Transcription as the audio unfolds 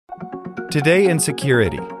Today in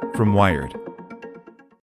Security from Wired.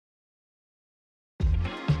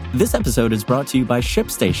 This episode is brought to you by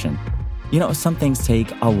ShipStation. You know, some things take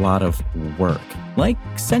a lot of work, like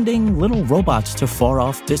sending little robots to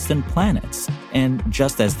far-off distant planets. And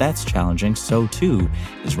just as that's challenging, so too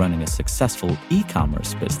is running a successful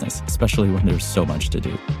e-commerce business, especially when there's so much to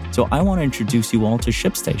do. So I want to introduce you all to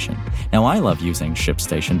ShipStation. Now, I love using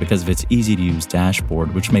ShipStation because of its easy-to-use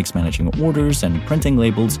dashboard, which makes managing orders and printing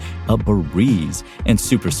labels a breeze and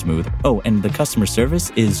super smooth. Oh, and the customer service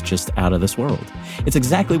is just out of this world. It's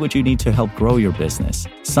exactly what you need to help grow your business.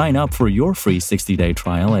 Sign up for your free 60-day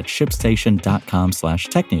trial at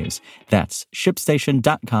shipstation.com/technews. That's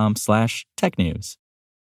shipstation.com/technews.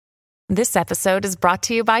 This episode is brought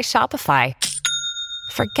to you by Shopify.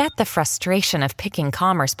 Forget the frustration of picking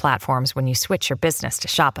commerce platforms when you switch your business to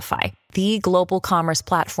Shopify, the global commerce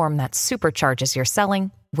platform that supercharges your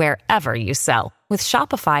selling wherever you sell. With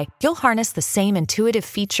Shopify, you'll harness the same intuitive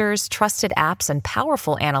features, trusted apps, and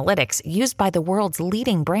powerful analytics used by the world's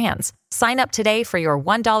leading brands. Sign up today for your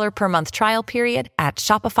 $1 per month trial period at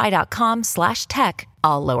shopify.com/tech,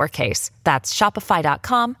 all lowercase. That's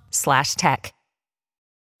shopify.com/tech.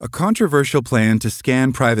 A controversial plan to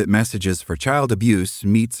scan private messages for child abuse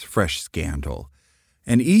meets fresh scandal.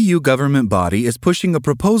 An EU government body is pushing a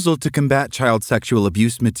proposal to combat child sexual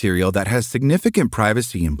abuse material that has significant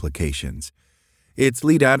privacy implications. Its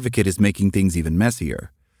lead advocate is making things even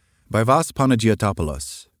messier. By Vas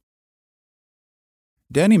Panagiotopoulos.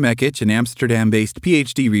 Danny Mekic, an Amsterdam-based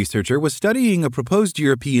PhD researcher, was studying a proposed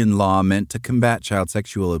European law meant to combat child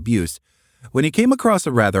sexual abuse when he came across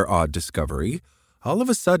a rather odd discovery. All of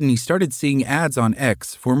a sudden, he started seeing ads on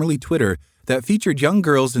X, formerly Twitter, that featured young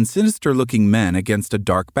girls and sinister-looking men against a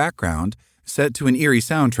dark background set to an eerie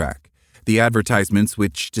soundtrack. The advertisements,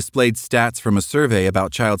 which displayed stats from a survey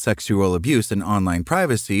about child sexual abuse and online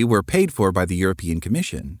privacy, were paid for by the European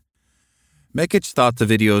Commission. Mekic thought the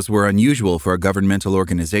videos were unusual for a governmental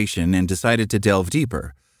organization and decided to delve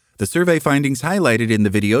deeper. The survey findings highlighted in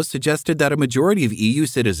the videos suggested that a majority of EU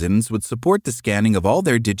citizens would support the scanning of all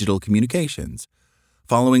their digital communications.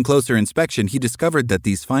 Following closer inspection, he discovered that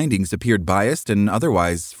these findings appeared biased and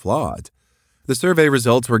otherwise flawed. The survey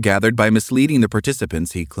results were gathered by misleading the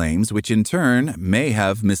participants, he claims, which in turn may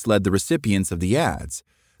have misled the recipients of the ads.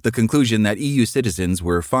 The conclusion that EU citizens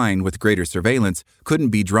were fine with greater surveillance couldn't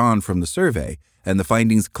be drawn from the survey, and the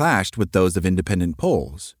findings clashed with those of independent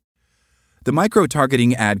polls. The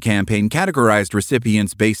micro-targeting ad campaign categorized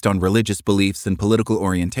recipients based on religious beliefs and political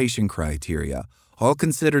orientation criteria, all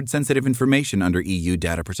considered sensitive information under EU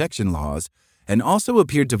data protection laws, and also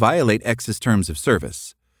appeared to violate X's terms of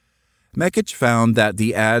service. Mekic found that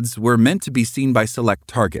the ads were meant to be seen by select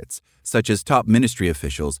targets, such as top ministry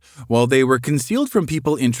officials, while they were concealed from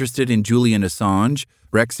people interested in Julian Assange,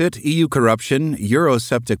 Brexit, EU corruption,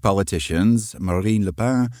 Eurosceptic politicians, Marine Le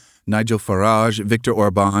Pen, Nigel Farage, Viktor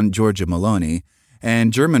Orban, Giorgia Meloni,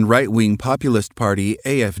 and German right-wing populist party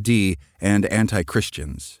AfD and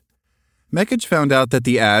anti-Christians. Mekic found out that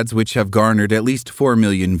the ads, which have garnered at least 4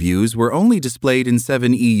 million views, were only displayed in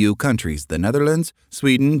 7 EU countries: the Netherlands,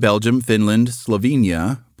 Sweden, Belgium, Finland,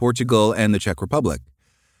 Slovenia, Portugal, and the Czech Republic.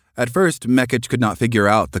 At first, Mekic could not figure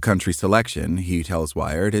out the country selection, he tells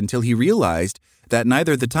Wired, until he realized that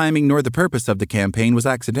neither the timing nor the purpose of the campaign was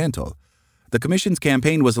accidental. The Commission's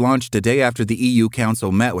campaign was launched a day after the EU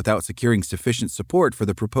Council met without securing sufficient support for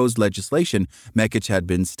the proposed legislation Mekic had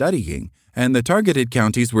been studying, and the targeted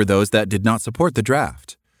counties were those that did not support the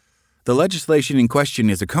draft. The legislation in question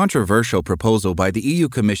is a controversial proposal by the EU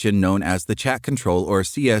Commission known as the Chat Control or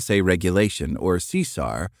CSA Regulation, or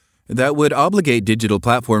CSAR, that would obligate digital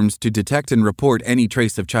platforms to detect and report any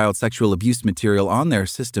trace of child sexual abuse material on their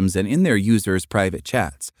systems and in their users' private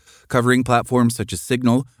chats, covering platforms such as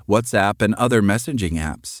Signal, WhatsApp, and other messaging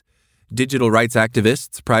apps. Digital rights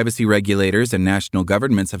activists, privacy regulators, and national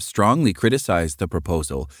governments have strongly criticized the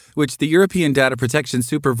proposal, which the European Data Protection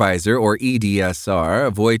Supervisor, or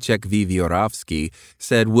EDSR, Wojciech Wiewiorowski,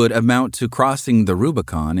 said would amount to crossing the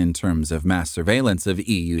Rubicon in terms of mass surveillance of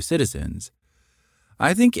EU citizens.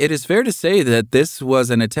 I think it is fair to say that this was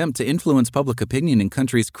an attempt to influence public opinion in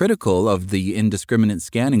countries critical of the indiscriminate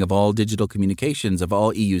scanning of all digital communications of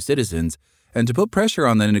all EU citizens, and to put pressure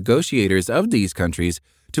on the negotiators of these countries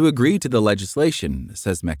to agree to the legislation,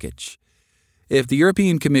 says Mekic. If the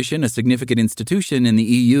European Commission, a significant institution in the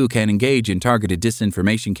EU, can engage in targeted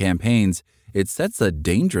disinformation campaigns, it sets a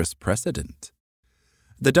dangerous precedent.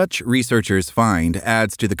 The Dutch researchers' find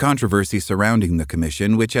adds to the controversy surrounding the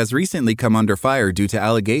Commission, which has recently come under fire due to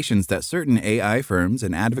allegations that certain AI firms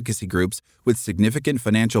and advocacy groups with significant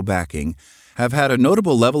financial backing have had a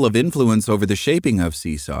notable level of influence over the shaping of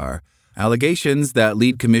CSAR, Allegations that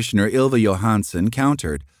lead commissioner Ylva Johansson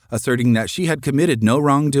countered, asserting that she had committed no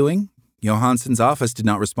wrongdoing. Johansson's office did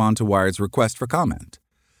not respond to Wired's request for comment.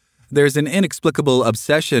 There's an inexplicable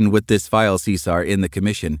obsession with this file, Caesar, in the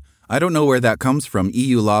commission. I don't know where that comes from,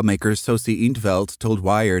 EU lawmaker Sosie In 't Veld told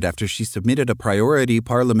Wired after she submitted a priority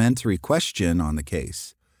parliamentary question on the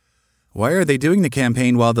case. Why are they doing the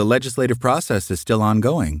campaign while the legislative process is still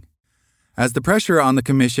ongoing? As the pressure on the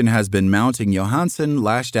commission has been mounting, Johansson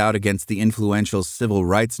lashed out against the influential civil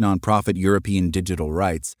rights nonprofit European Digital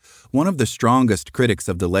Rights, one of the strongest critics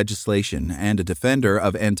of the legislation and a defender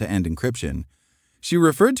of end-to-end encryption. She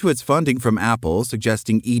referred to its funding from Apple,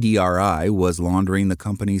 suggesting EDRI was laundering the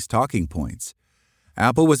company's talking points.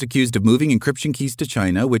 Apple was accused of moving encryption keys to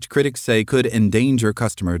China, which critics say could endanger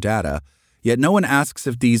customer data. Yet no one asks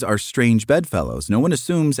if these are strange bedfellows. No one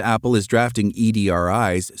assumes Apple is drafting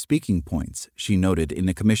EDRI's speaking points, she noted in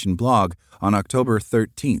a commission blog on October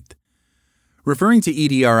 13th. Referring to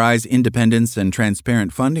EDRI's independence and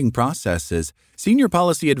transparent funding processes, senior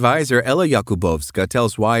policy advisor Ella Jakubowska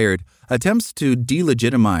tells Wired attempts to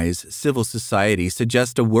delegitimize civil society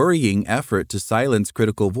suggest a worrying effort to silence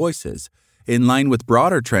critical voices, in line with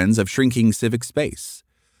broader trends of shrinking civic space.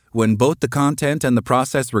 When both the content and the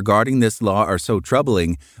process regarding this law are so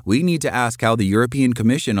troubling, we need to ask how the European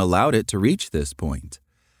Commission allowed it to reach this point.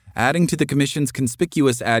 Adding to the Commission's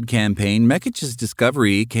conspicuous ad campaign, Mekic's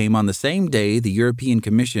discovery came on the same day the European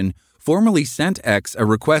Commission formally sent X a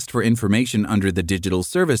request for information under the Digital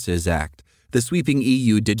Services Act, the sweeping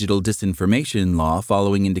EU digital disinformation law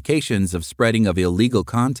following indications of spreading of illegal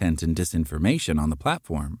content and disinformation on the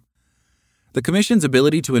platform. The Commission's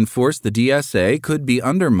ability to enforce the DSA could be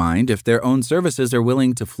undermined if their own services are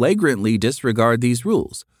willing to flagrantly disregard these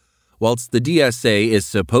rules. Whilst the DSA is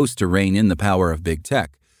supposed to rein in the power of big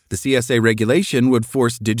tech, the CSA regulation would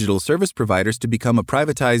force digital service providers to become a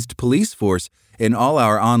privatized police force in all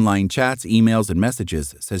our online chats, emails, and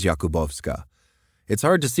messages, says Jakubowska. It's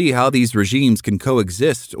hard to see how these regimes can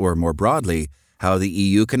coexist, or more broadly, how the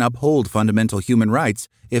EU can uphold fundamental human rights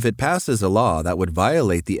if it passes a law that would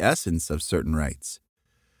violate the essence of certain rights.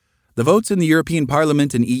 The votes in the European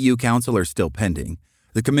Parliament and EU Council are still pending.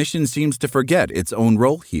 The Commission seems to forget its own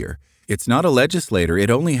role here. It's not a legislator, it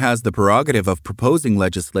only has the prerogative of proposing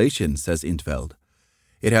legislation, says In 't Veld.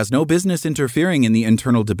 It has no business interfering in the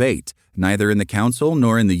internal debate, neither in the Council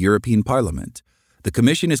nor in the European Parliament. The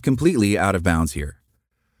Commission is completely out of bounds here.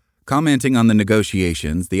 Commenting on the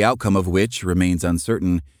negotiations, the outcome of which remains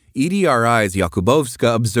uncertain, EDRI's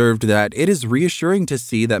Jakubowska observed that it is reassuring to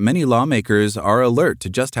see that many lawmakers are alert to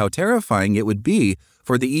just how terrifying it would be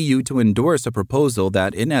for the EU to endorse a proposal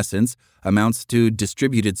that, in essence, amounts to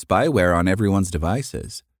distributed spyware on everyone's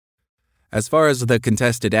devices. As far as the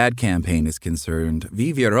contested ad campaign is concerned,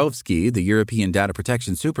 Wiewiórowski, the European Data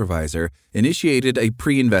Protection Supervisor, initiated a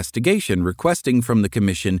pre-investigation requesting from the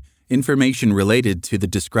Commission information related to the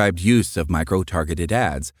described use of micro-targeted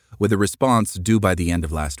ads, with a response due by the end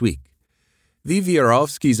of last week.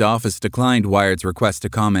 Wiewiórowski's office declined Wired's request to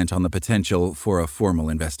comment on the potential for a formal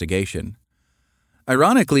investigation.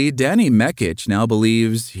 Ironically, Danny Mekic now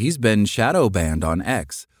believes he's been shadow banned on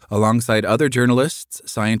X, alongside other journalists,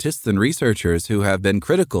 scientists, and researchers who have been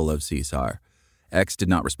critical of Caesar. X did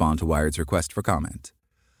not respond to Wired's request for comment.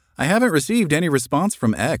 I haven't received any response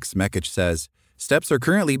from X, Mekic says. Steps are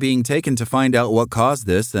currently being taken to find out what caused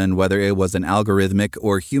this and whether it was an algorithmic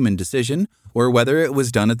or human decision, or whether it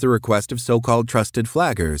was done at the request of so-called trusted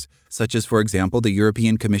flaggers, such as, for example, the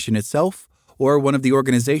European Commission itself, or one of the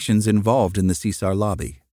organizations involved in the Caesar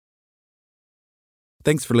lobby.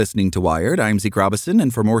 Thanks for listening to Wired. I'm Zeke Robison,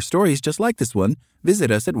 and for more stories just like this one, visit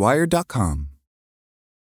us at wired.com.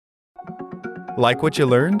 Like what you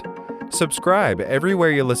learned? Subscribe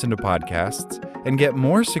everywhere you listen to podcasts and get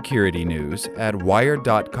more security news at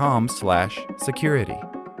wired.com/security.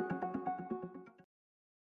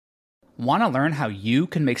 Want to learn how you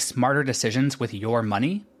can make smarter decisions with your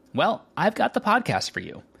money? Well, I've got the podcast for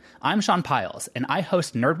you. I'm Sean Piles, and I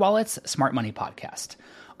host NerdWallet's Smart Money Podcast.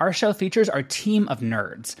 Our show features our team of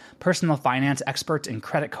nerds, personal finance experts in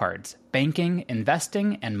credit cards, banking,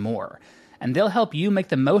 investing, and more. And they'll help you make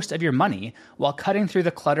the most of your money while cutting through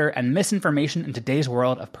the clutter and misinformation in today's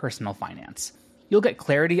world of personal finance. You'll get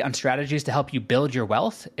clarity on strategies to help you build your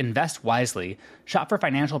wealth, invest wisely, shop for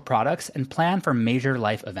financial products, and plan for major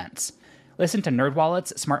life events. Listen to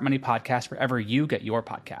NerdWallet's Smart Money Podcast wherever you get your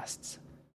podcasts.